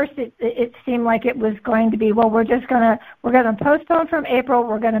at first it seemed like it was going to be, well, we're going to postpone from April.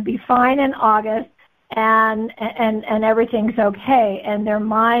 We're going to be fine in August, and everything's okay. And their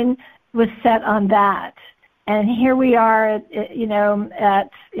mind was set on that. And here we are,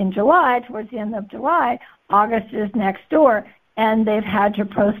 in July, towards the end of July. August is next door, and they've had to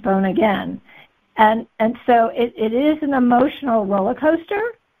postpone again. And so it is an emotional roller coaster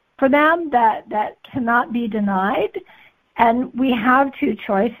for them that cannot be denied. And we have two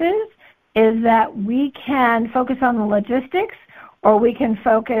choices, is that we can focus on the logistics, or we can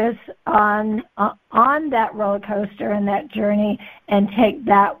focus on that roller coaster and that journey and take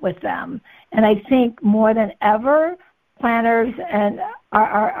that with them. And I think more than ever, planners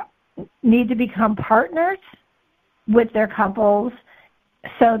need to become partners with their couples,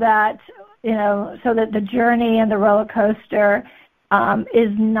 so that the journey and the roller coaster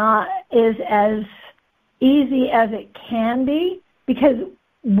is as easy as it can be, because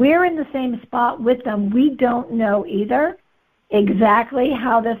we're in the same spot with them. We don't know either exactly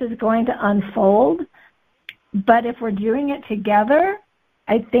how this is going to unfold, but if we're doing it together,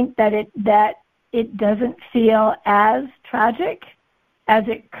 I think that it doesn't feel as tragic as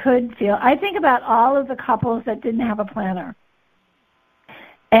it could feel. I think about all of the couples that didn't have a planner,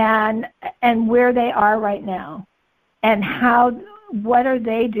 and where they are right now, and what are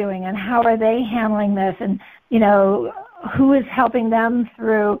they doing, and how are they handling this, and who is helping them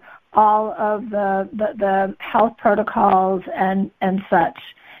through all of the health protocols and such.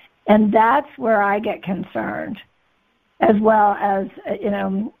 And that's where I get concerned, as well as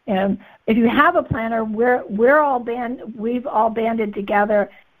if you have a planner, we've all banded together,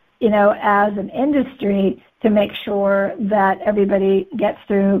 as an industry, to make sure that everybody gets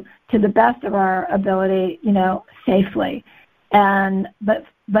through to the best of our ability, safely. But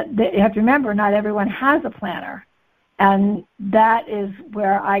you have to remember, not everyone has a planner, and that is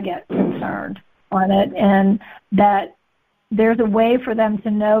where I get concerned on it, and that there's a way for them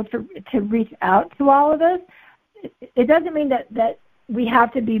to know to reach out to all of us. It doesn't mean that we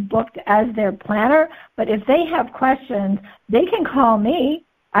have to be booked as their planner, but if they have questions, they can call me.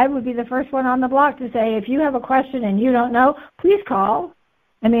 I would be the first one on the block to say, if you have a question and you don't know, please call.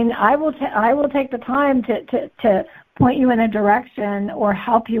 I mean, I will take the time to point you in a direction or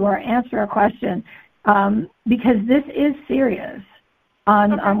help you or answer a question, because this is serious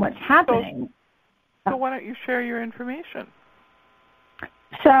on what's happening. So why don't you share your information?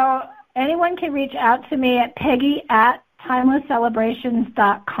 So anyone can reach out to me at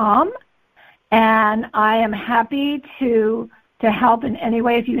Peggy@timelesscelebrations.com, and I am happy to help in any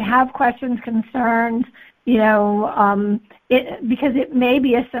way. If you have questions, concerns, because it may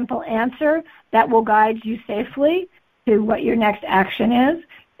be a simple answer that will guide you safely to what your next action is.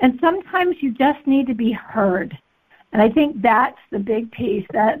 And sometimes you just need to be heard. And I think that's the big piece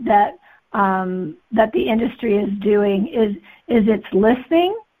that the industry is doing is it's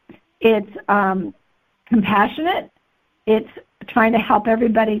listening, it's compassionate, it's trying to help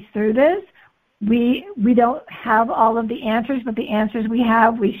everybody through this. We don't have all of the answers, but the answers we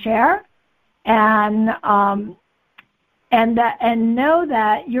have, we share, and know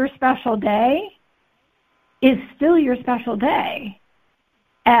that your special day is still your special day,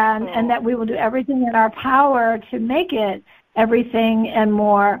 and that we will do everything in our power to make it everything and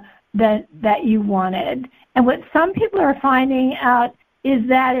more that you wanted. And what some people are finding out is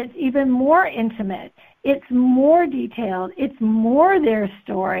that it's even more intimate, it's more detailed, it's more their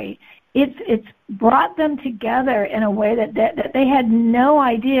story. It's brought them together in a way that they had no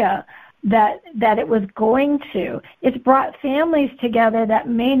idea that it was going to. It's brought families together that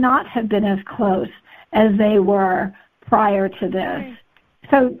may not have been as close as they were prior to this.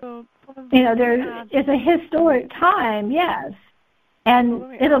 So it's a historic time, yes. And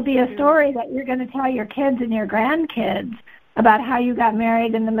it'll be a story that you're going to tell your kids and your grandkids about how you got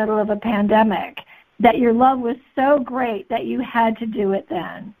married in the middle of a pandemic, that your love was so great that you had to do it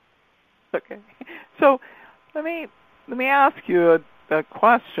then. Okay. So let me ask you a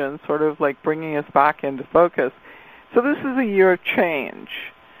question, sort of like bringing us back into focus. So this is a year of change.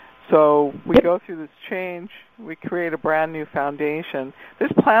 So we go through this change, we create a brand new foundation.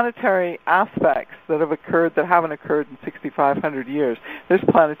 There's planetary aspects that have occurred that haven't occurred in 6,500 years. There's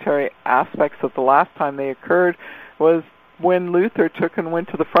planetary aspects that the last time they occurred was when Luther took and went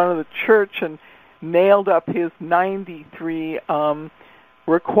to the front of the church and nailed up his 93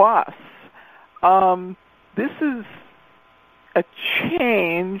 requests. This is a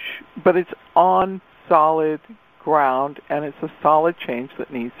change, but it's on solid ground, and it's a solid change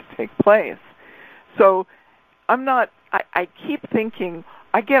that needs to take place. So I keep thinking,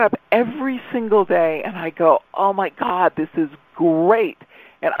 I get up every single day and I go, oh my God, this is great.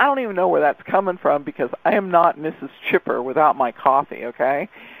 And I don't even know where that's coming from because I am not Mrs. Chipper without my coffee, okay?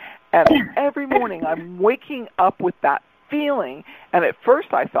 And every morning I'm waking up with that feeling. And at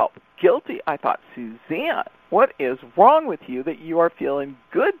first I felt guilty. I thought, Suzanne, what is wrong with you that you are feeling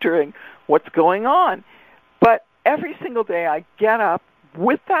good during what's going on? But every single day I get up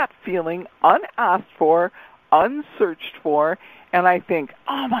with that feeling, unasked for, unsearched for, and I think,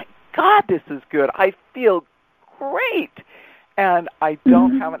 oh my God, this is good. I feel great. And I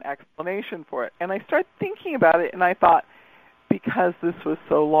don't have an explanation for it. And I started thinking about it, and I thought, because this was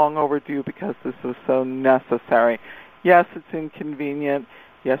so long overdue, because this was so necessary. Yes, it's inconvenient.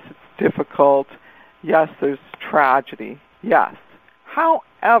 Yes, it's difficult. Yes, there's tragedy. Yes.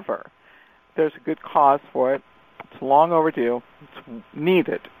 However, there's a good cause for it. It's long overdue. It's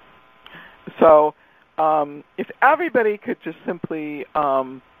needed. So if everybody could just simply,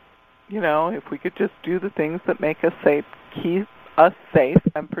 if we could just do the things that make us safe, keep us safe,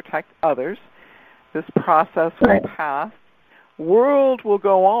 and protect others, this process will pass. World will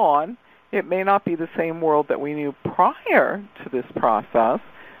go on. It may not be the same world that we knew prior to this process,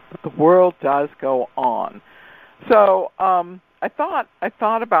 but the world does go on. So I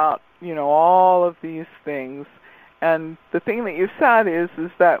thought about all of these things, and the thing that you said is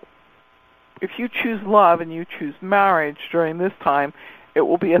that if you choose love and you choose marriage during this time, it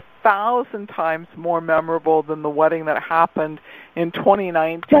will be 1,000 times more memorable than the wedding that happened in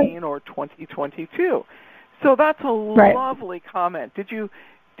 2019 or 2022. So that's a lovely comment. It's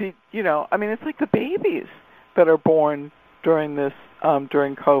like the babies that are born during this,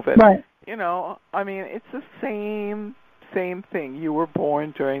 during COVID. Right. It's the same thing. You were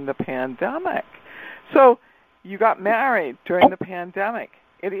born during the pandemic. So you got married during the pandemic.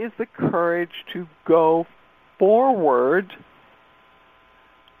 It is the courage to go forward,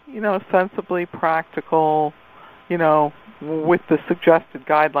 sensibly, practical, with the suggested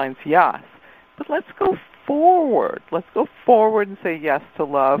guidelines, yes. But let's go forward. Let's go forward and say yes to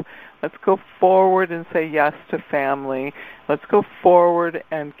love. Let's go forward and say yes to family. Let's go forward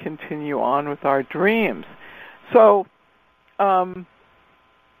and continue on with our dreams. So, and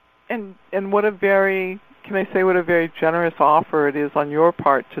what a very generous offer it is on your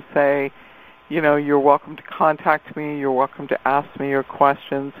part to say, you're welcome to contact me, you're welcome to ask me your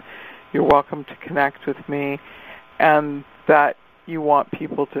questions, you're welcome to connect with me, and that you want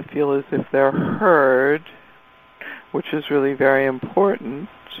people to feel as if they're heard, which is really very important.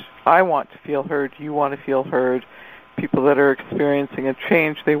 I want to feel heard, you want to feel heard. People that are experiencing a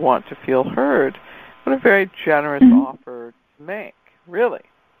change, they want to feel heard. What a very generous offer to make, really.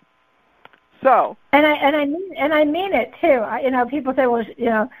 So, and I mean it too. People say, well,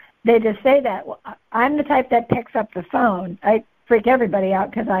 they just say that. Well, I'm the type that picks up the phone. I freak everybody out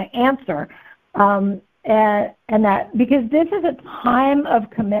because I answer, and that because this is a time of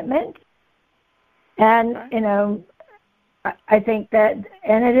commitment, and I think that,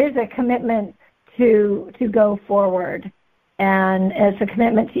 and it is a commitment to go forward, and it's a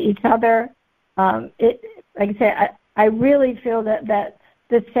commitment to each other. Like I say, I really feel that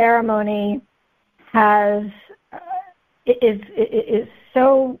the ceremony is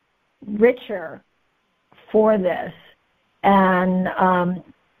so richer for this, and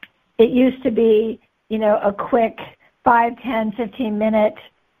it used to be a quick 5, 10, 15-minute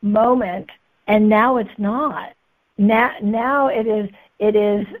moment, and now it's not. Now it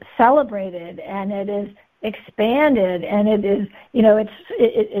is celebrated, and it is expanded, and it is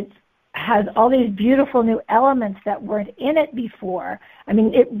it has all these beautiful new elements that weren't in it before. I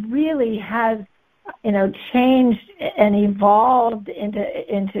mean, it really has changed and evolved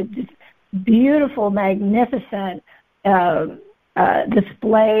into just beautiful, magnificent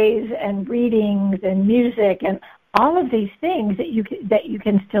displays and readings and music and all of these things that you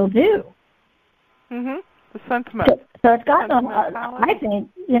can still do. Mm-hmm. The sentiment. So it's gotten I think,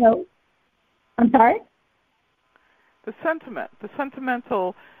 I'm sorry? The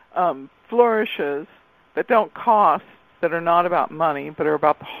sentimental flourishes that don't cost, that are not about money, but are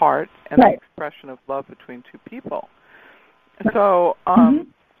about the heart and the expression of love between two people. So,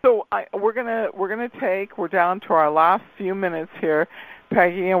 we're down to our last few minutes here,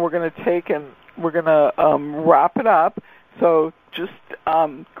 Peggy, and we're gonna wrap it up. So, just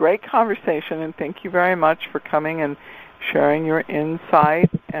great conversation, and thank you very much for coming and sharing your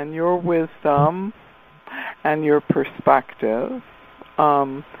insight and your wisdom and your perspective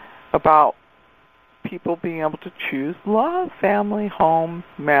about people being able to choose love, family, home,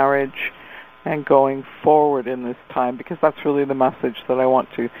 marriage, and going forward in this time, because that's really the message that I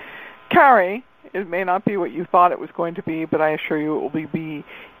want to carry It may not be what you thought it was going to be, but I assure you it will be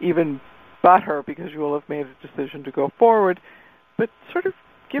even better because you will have made a decision to go forward. But sort of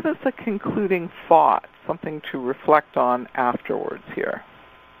give us a concluding thought, something to reflect on afterwards here.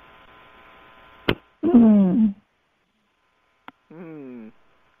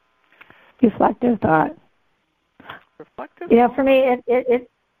 Reflective thought. For me,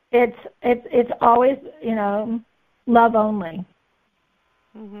 it's always, love only.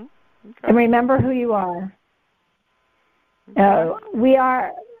 Okay. And remember who you are.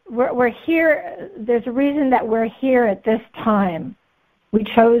 We're here. There's a reason that we're here at this time. We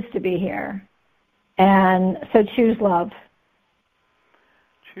chose to be here. And so choose love.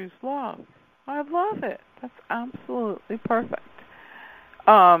 Choose love. I love it. That's absolutely perfect.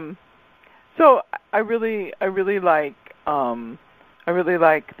 So I really like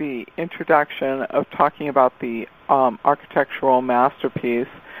the introduction of talking about the architectural masterpiece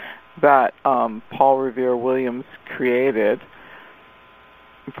that Paul Revere Williams created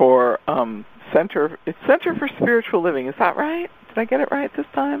for Center for Spiritual Living. Is that right? Did I get it right this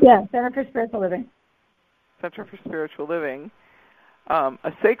time? Yeah, Center for Spiritual Living. Center for Spiritual Living.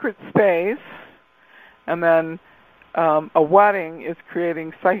 A sacred space, and then a wedding is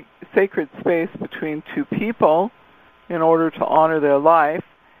creating sacred space between two people in order to honor their life,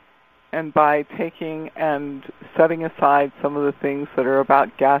 and by taking and setting aside some of the things that are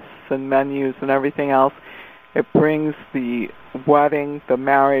about guests and menus and everything else, it brings the wedding, the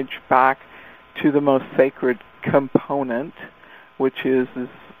marriage, back to the most sacred component, which is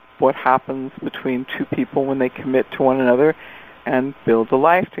what happens between two people when they commit to one another and build a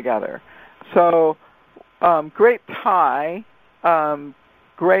life together. So, great tie,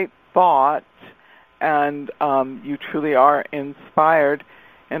 great thought, and you truly are inspired.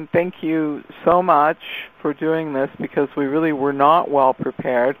 And thank you so much for doing this, because we really were not well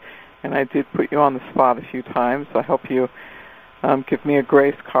prepared, and I did put you on the spot a few times. So I hope you give me a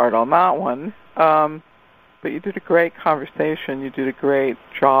grace card on that one. But you did a great conversation. You did a great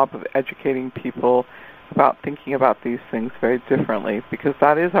job of educating people about thinking about these things very differently, because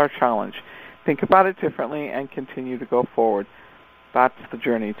that is our challenge. Think about it differently and continue to go forward. That's the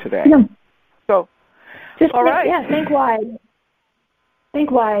journey today. Yeah. So, all right. Yeah, think wide.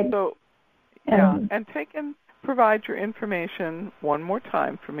 Think wide. So, and take and provide your information one more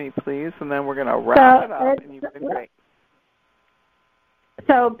time for me, please, and then we're going to wrap it up, and you've been great.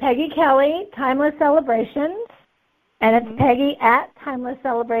 So, Peggy Kelly, Timeless Celebrations, and it's Peggy at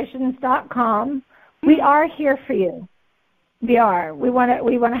timelesscelebrations.com. We are here for you. We are. We want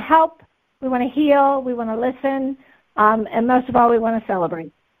to help. We want to heal. We want to listen. And most of all, we want to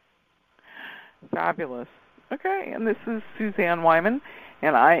celebrate. Fabulous. Okay, and this is Suzanne Wyman,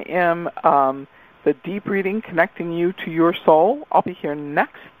 and I am the Deep Reading, Connecting You to Your Soul. I'll be here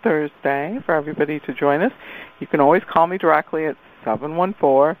next Thursday for everybody to join us. You can always call me directly at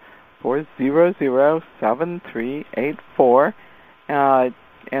 714-400-7384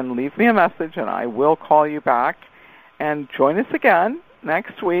 and leave me a message, and I will call you back. And join us again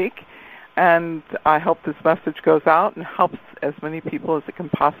next week. And I hope this message goes out and helps as many people as it can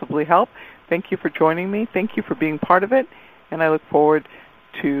possibly help. Thank you for joining me. Thank you for being part of it. And I look forward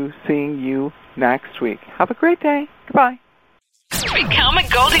to seeing you next week. Have a great day. Goodbye. Become a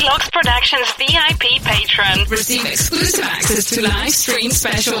Goldilocks Productions VIP patron. Receive exclusive access to live stream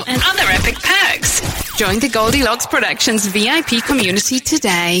special and other epic perks. Join the Goldilocks Productions VIP community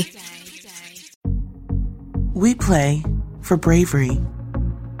today. We play for bravery.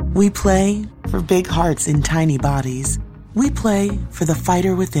 We play for big hearts in tiny bodies. We play for the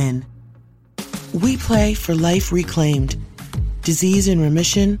fighter within. We play for life reclaimed, disease in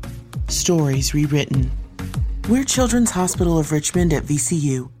remission, stories rewritten. We're Children's Hospital of Richmond at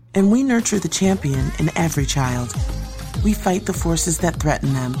VCU, and we nurture the champion in every child. We fight the forces that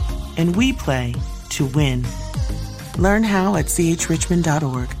threaten them, and we play to win. Learn how at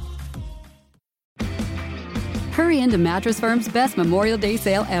chrichmond.org. Hurry into Mattress Firm's best Memorial Day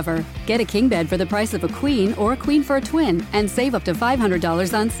sale ever. Get a king bed for the price of a queen or a queen for a twin and save up to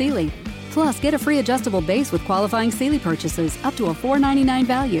 $500 on Sealy. Plus, get a free adjustable base with qualifying Sealy purchases up to a $499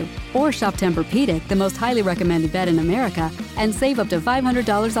 value. Or shop Tempur-Pedic, the most highly recommended bed in America, and save up to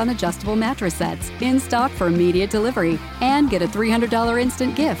 $500 on adjustable mattress sets in stock for immediate delivery. And get a $300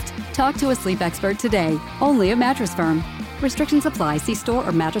 instant gift. Talk to a sleep expert today, only at Mattress Firm. Restrictions apply. See store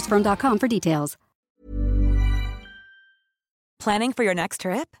or mattressfirm.com for details. Planning for your next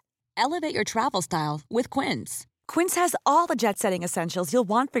trip? Elevate your travel style with Quince. Quince has all the jet-setting essentials you'll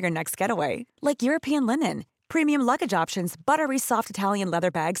want for your next getaway, like European linen, premium luggage options, buttery soft Italian leather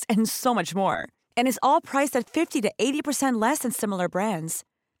bags, and so much more. And is all priced at 50 to 80% less than similar brands.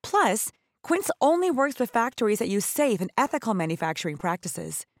 Plus, Quince only works with factories that use safe and ethical manufacturing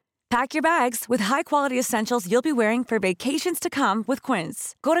practices. Pack your bags with high-quality essentials you'll be wearing for vacations to come with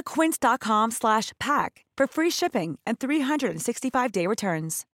Quince. Go to quince.com/pack for free shipping and 365-day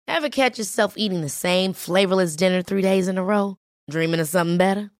returns. Ever catch yourself eating the same flavorless dinner 3 days in a row? Dreaming of something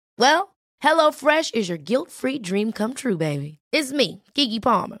better? Well, HelloFresh is your guilt-free dream come true, baby. It's me, Keke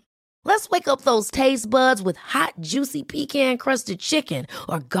Palmer. Let's wake up those taste buds with hot, juicy pecan-crusted chicken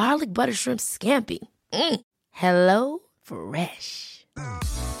or garlic butter shrimp scampi. Hello Fresh.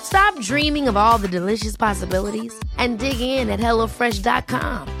 Stop dreaming of all the delicious possibilities and dig in at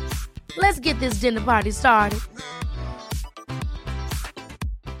HelloFresh.com. Let's get this dinner party started.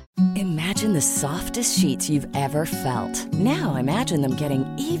 Imagine the softest sheets you've ever felt. Now imagine them getting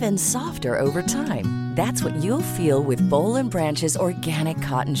even softer over time. That's what you'll feel with Boll & Branch's organic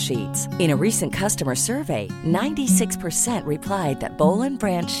cotton sheets. In a recent customer survey, 96% replied that Boll &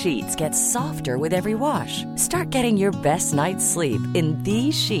 Branch sheets get softer with every wash. Start getting your best night's sleep in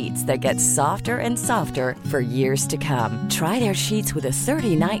these sheets that get softer and softer for years to come. Try their sheets with a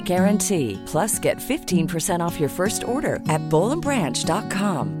 30-night guarantee. Plus, get 15% off your first order at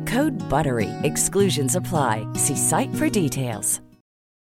bollandbranch.com. Code BUTTERY. Exclusions apply. See site for details.